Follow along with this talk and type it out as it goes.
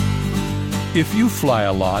If you fly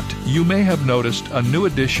a lot, you may have noticed a new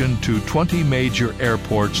addition to 20 major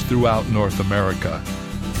airports throughout North America: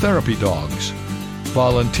 therapy dogs.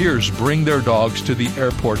 Volunteers bring their dogs to the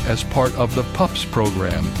airport as part of the PUPS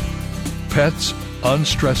program. Pets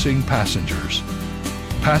Unstressing Passengers.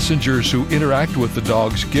 Passengers who interact with the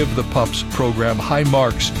dogs give the PUPS program high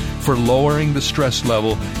marks for lowering the stress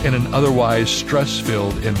level in an otherwise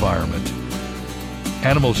stress-filled environment.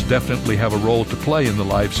 Animals definitely have a role to play in the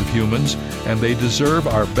lives of humans, and they deserve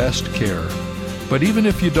our best care. But even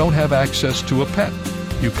if you don't have access to a pet,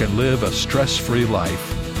 you can live a stress-free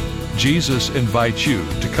life. Jesus invites you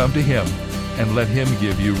to come to Him and let Him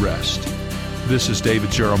give you rest. This is David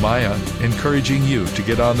Jeremiah, encouraging you to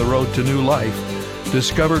get on the road to new life.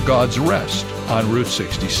 Discover God's rest on Route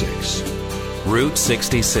 66. Route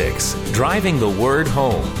 66, driving the word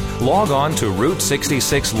home. Log on to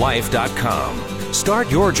Route66Life.com.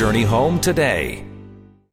 Start your journey home today.